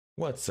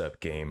What's up,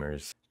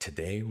 gamers?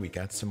 Today we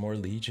got some more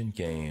Legion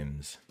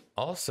games.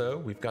 Also,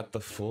 we've got the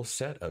full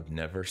set of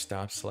Never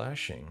Stop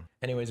Slashing.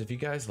 Anyways, if you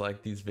guys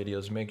like these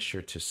videos, make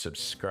sure to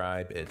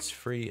subscribe. It's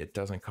free, it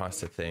doesn't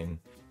cost a thing.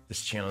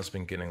 This channel has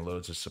been getting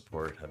loads of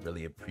support. I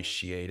really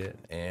appreciate it.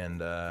 And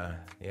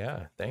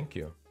yeah, thank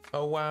you.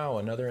 Oh wow,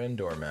 another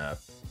indoor map.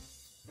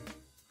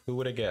 Who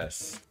would have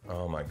guessed?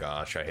 Oh my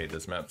gosh, I hate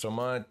this map so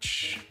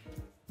much.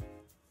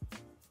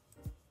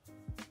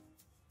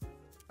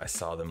 I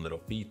saw them little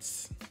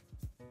feats.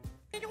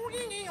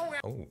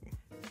 Oh,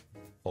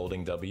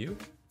 holding W.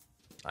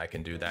 I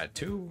can do that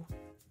too.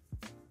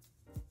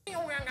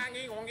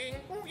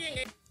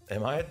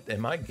 Am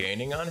I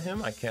gaining on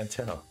him? I can't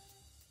tell.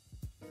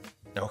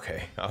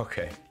 Okay.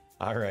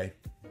 All right.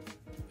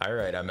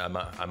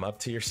 I'm up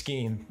to your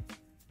scheme.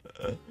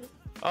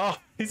 Oh,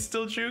 he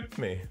still juked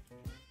me.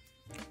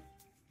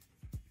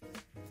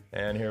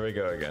 And here we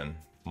go again.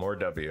 More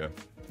W.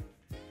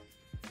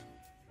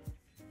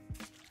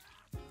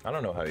 I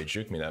don't know how he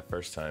juked me that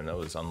first time. That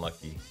was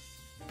unlucky.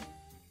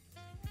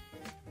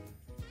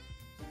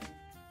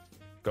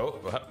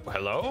 Go.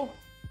 Hello?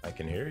 I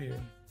can hear you.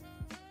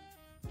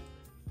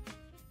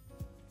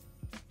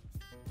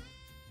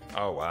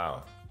 Oh,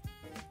 wow.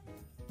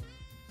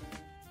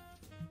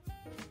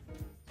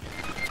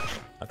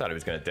 I thought he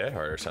was going to dead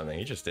hard or something.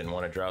 He just didn't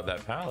want to drop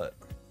that pallet.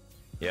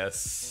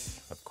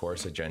 Yes, of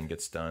course a gen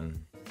gets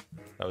done.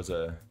 That was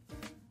a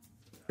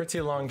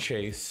pretty long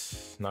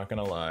chase, not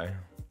gonna lie.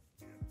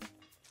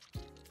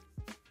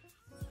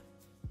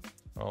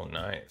 Oh,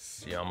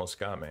 nice. You almost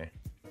got me.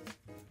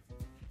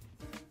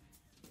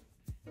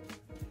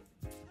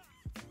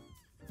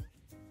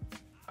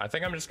 I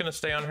think I'm just gonna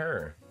stay on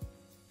her.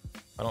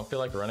 I don't feel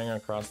like running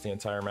across the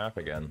entire map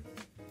again.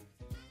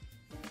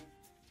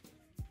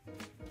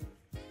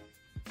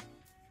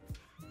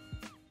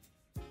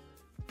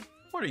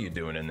 What are you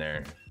doing in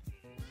there?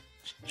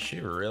 She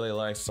really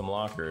likes some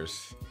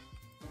lockers.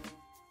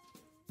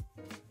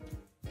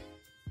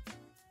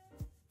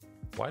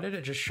 Why did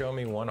it just show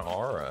me one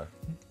aura?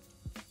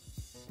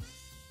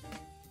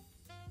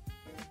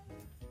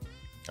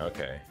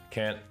 Okay,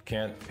 can't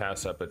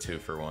pass up a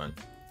 2-for-1.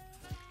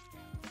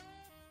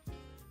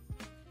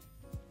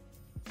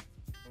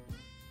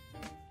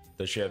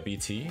 Does she have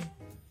BT?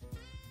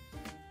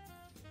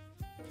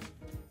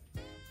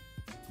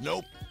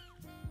 Nope.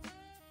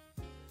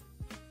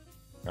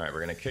 All right, we're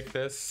gonna kick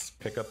this,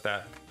 pick up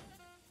that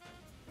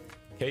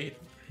Kate.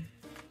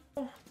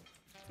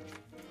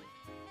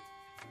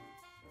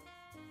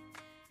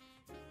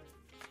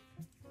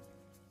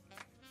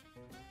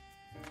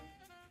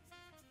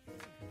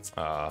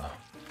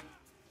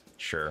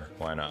 Sure,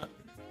 why not?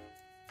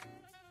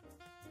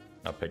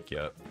 I'll pick you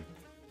up.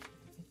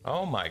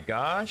 Oh my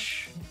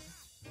gosh.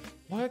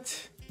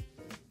 What?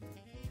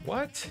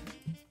 What?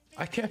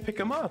 I can't pick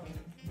him up.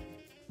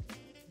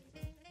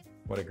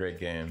 What a great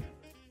game.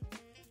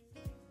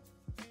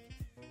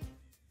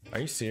 Are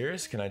you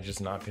serious? Can I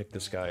just not pick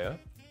this guy up?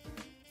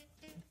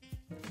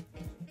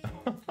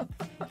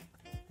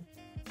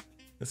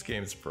 This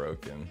game's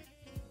broken.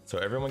 So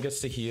everyone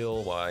gets to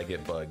heal while I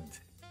get bugged.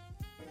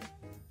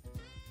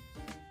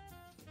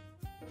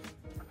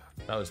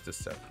 That was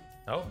deception.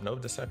 Oh, no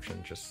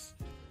deception, just...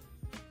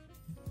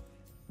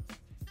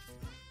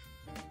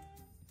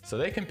 So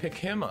they can pick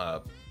him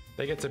up.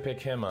 They get to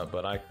pick him up,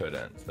 but I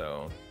couldn't,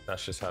 so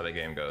that's just how the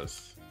game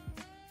goes.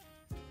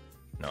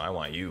 No, I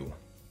want you.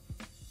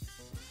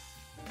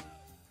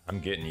 I'm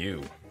getting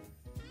you.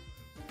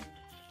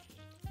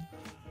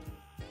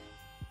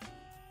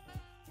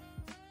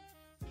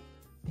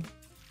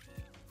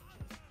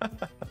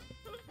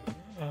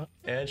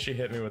 And she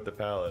hit me with the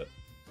pallet.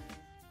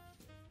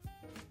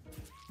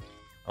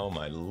 Oh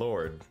my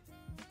lord.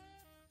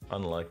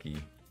 Unlucky.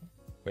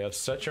 We have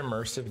such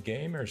immersive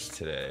gamers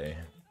today.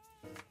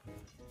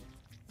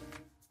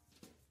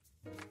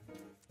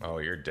 Oh,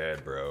 you're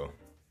dead, bro.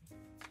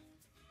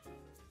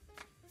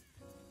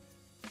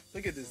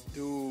 Look at this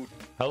dude.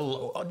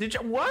 Hello? Oh, did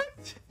you?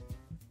 What?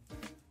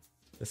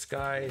 This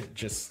guy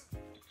just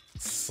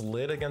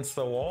slid against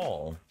the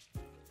wall.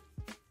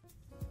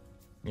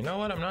 You know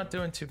what? I'm not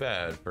doing too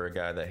bad for a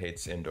guy that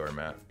hates indoor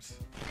maps.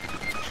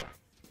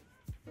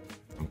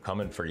 I'm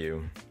coming for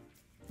you.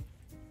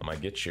 I'm gonna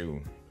get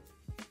you.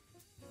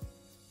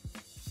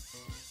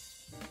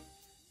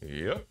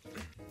 Yep.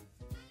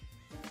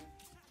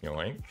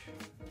 Yoink.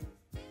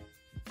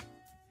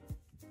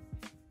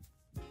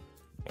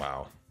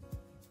 Wow.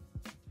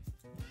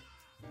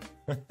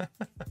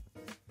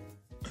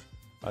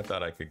 I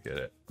thought I could get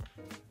it.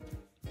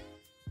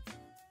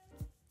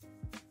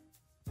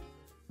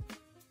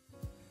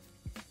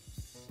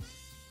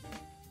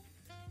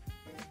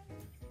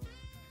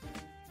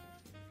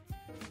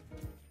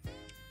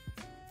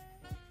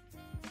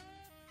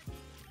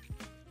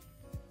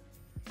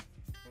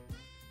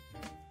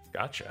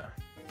 Gotcha.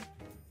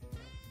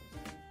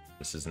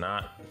 This is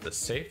not the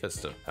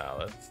safest of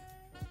pallets,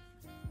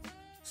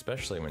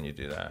 especially when you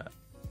do that.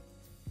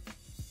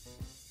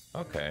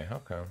 Okay,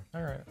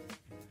 all right.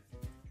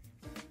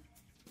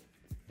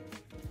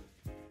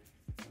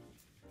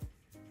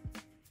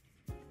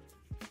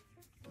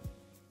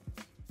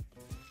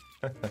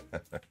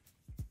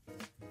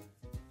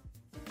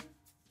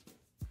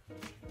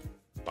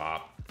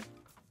 Bop.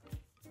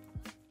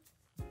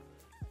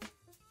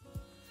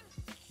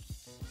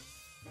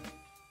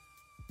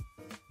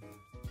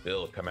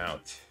 Bill, come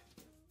out.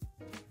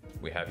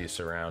 We have you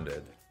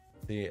surrounded.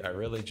 See, I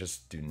really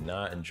just do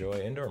not enjoy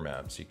indoor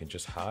maps. You can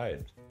just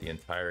hide the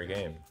entire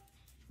game.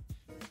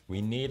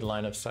 We need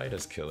line of sight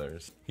as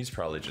killers. He's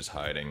probably just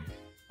hiding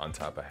on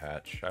top of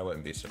Hatch. I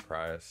wouldn't be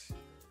surprised.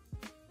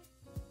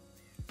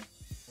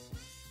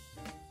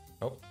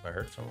 Oh, I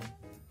heard someone.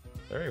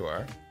 There you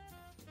are.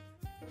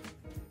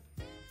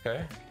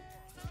 Okay.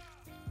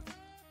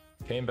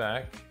 Came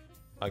back.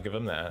 I'll give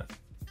him that.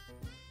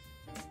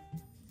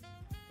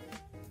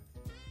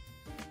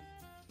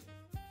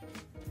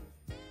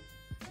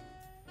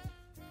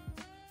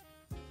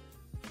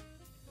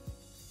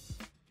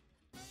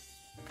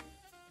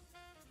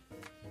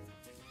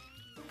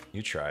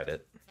 You tried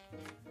it.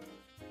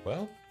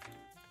 Well,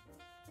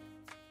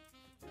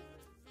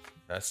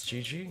 that's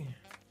GG.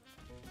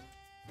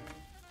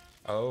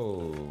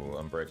 Oh,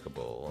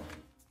 unbreakable.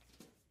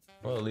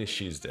 Well, at least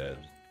she's dead.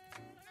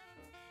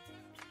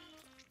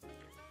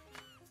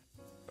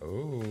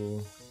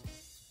 Oh.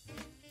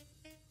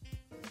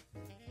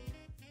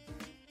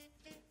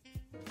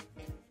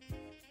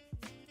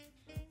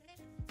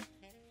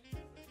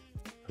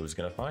 Who's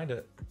gonna find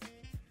it?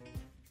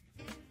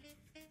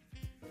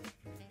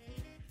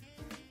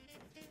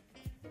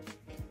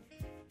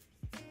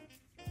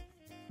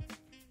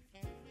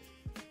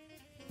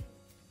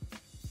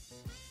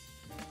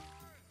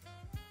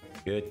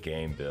 Good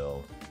game,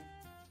 Bill.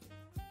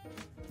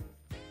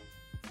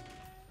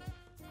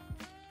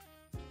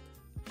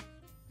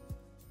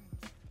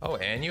 Oh,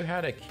 and you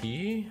had a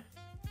key?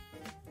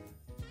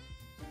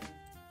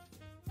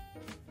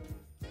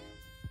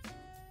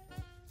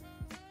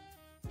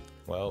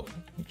 Well,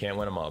 you can't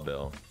win them all,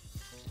 Bill.